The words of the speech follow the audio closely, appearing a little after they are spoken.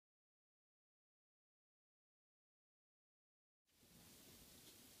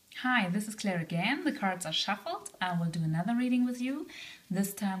Hi, this is Claire again. The cards are shuffled. I will do another reading with you,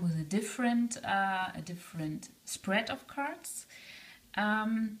 this time with a different spread of cards.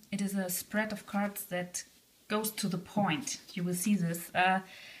 It is a spread of cards that goes to the point. You will see this.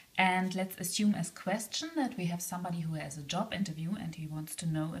 And let's assume as question that we have somebody who has a job interview and he wants to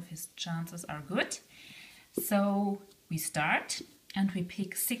know if his chances are good. So we start and we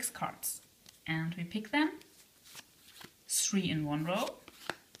pick 6 cards. And we pick them 3 in one row,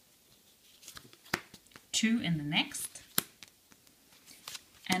 2 in the next,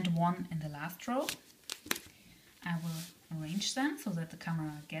 and 1 in the last row. I will arrange them so that the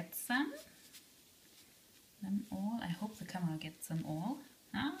camera gets them all. I hope the camera gets them all.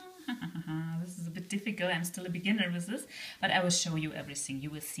 This is a bit difficult. I'm still a beginner with this, but I will show you everything. You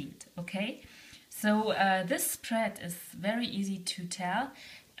will see it, okay? So this spread is very easy to tell.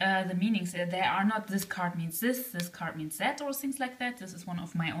 The meanings, there are not this card means this card means that, or things like that. This is one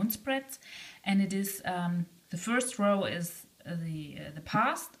of my own spreads, and it is the first row is the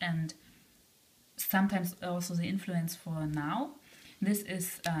past and sometimes also the influence for now. This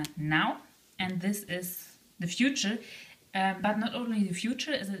is now, and this is the future, but not only the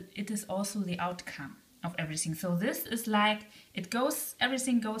future, it is also the outcome of everything. So this is like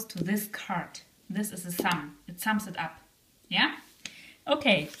everything goes to this card. This is a sum. It sums it up. Yeah.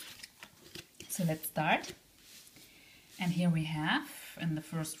 Okay, so let's start. And here we have, in the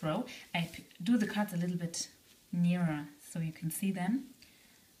first row, I do the cards a little bit nearer so you can see them.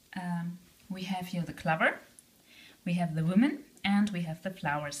 We have here the clover, we have the woman, and we have the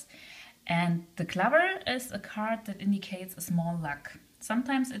flowers. And the clover is a card that indicates a small luck.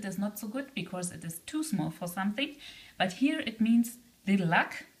 Sometimes it is not so good because it is too small for something, but here it means little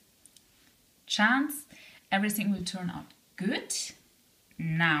luck, chance, everything will turn out good.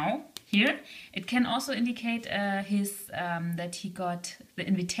 Now, here, it can also indicate that he got the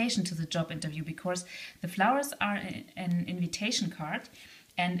invitation to the job interview, because the flowers are an invitation card,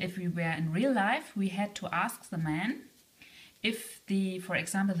 and if we were in real life, we had to ask the man if for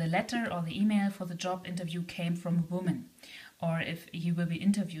example, the letter or the email for the job interview came from a woman, or if he will be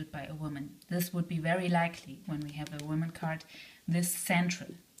interviewed by a woman. This would be very likely when we have a woman card, this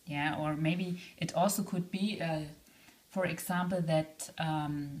central, yeah, or maybe it also could be for example,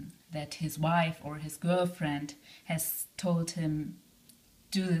 that his wife or his girlfriend has told him,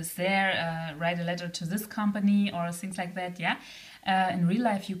 do this there, write a letter to this company, or things like that, yeah? In real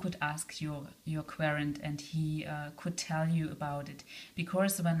life, you could ask your querent and he could tell you about it.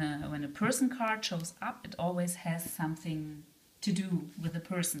 Because when a person card shows up, it always has something to do with the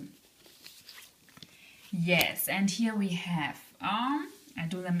person. Yes, and here we have, I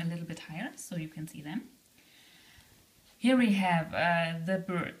do them a little bit higher so you can see them. Here we have the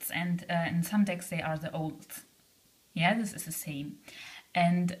birds, and in some decks they are the owls. Yeah, this is the same.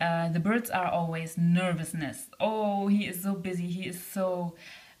 And the birds are always nervousness. Oh, he is so busy. He is so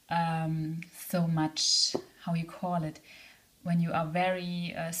much, how you call it, when you are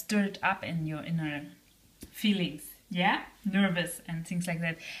very stirred up in your inner feelings. Yeah, nervous and things like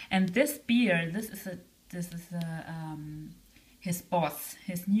that. And this bear, this is his boss,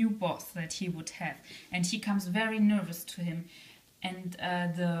 his new boss that he would have, and he comes very nervous to him. And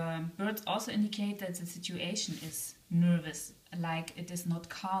the birds also indicate that the situation is nervous, like it is not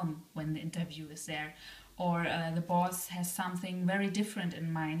calm when the interview is there, or the boss has something very different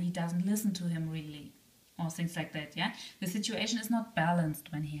in mind, he doesn't listen to him really, or things like that, yeah? The situation is not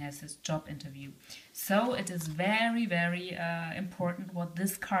balanced when he has his job interview. So it is very, very important what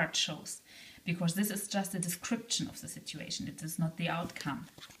this card shows, because this is just a description of the situation, it is not the outcome.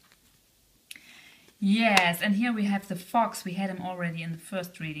 Yes, and here we have the fox. We had him already in the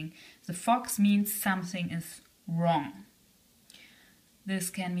first reading. The fox means something is wrong. This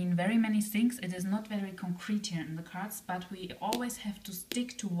can mean very many things. It is not very concrete here in the cards, but we always have to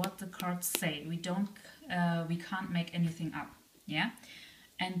stick to what the cards say. We can't make anything up, yeah?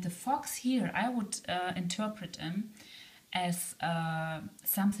 And the fox here, I would interpret him as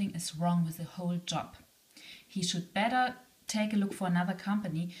something is wrong with the whole job. He should better take a look for another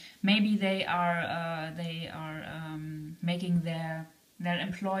company. Maybe they are making their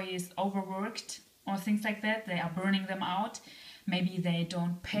employees overworked or things like that. They are burning them out. Maybe they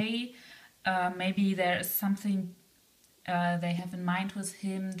don't pay. Maybe there is something they have in mind with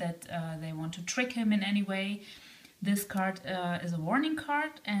him, that they want to trick him in any way. This card is a warning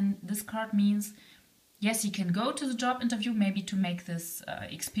card, and this card means yes, he can go to the job interview maybe to make this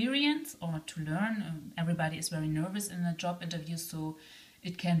experience or to learn. Everybody is very nervous in a job interview, so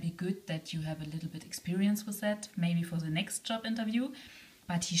it can be good that you have a little bit experience with that, maybe for the next job interview.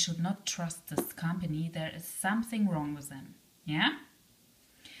 But he should not trust this company. There is something wrong with them. Yeah?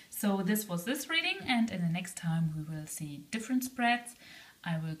 So this was this reading, and in the next time we will see different spreads.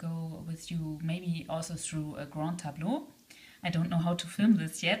 I will go with you maybe also through a grand tableau. I don't know how to film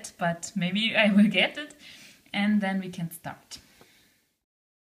this yet, but maybe I will get it, and then we can start.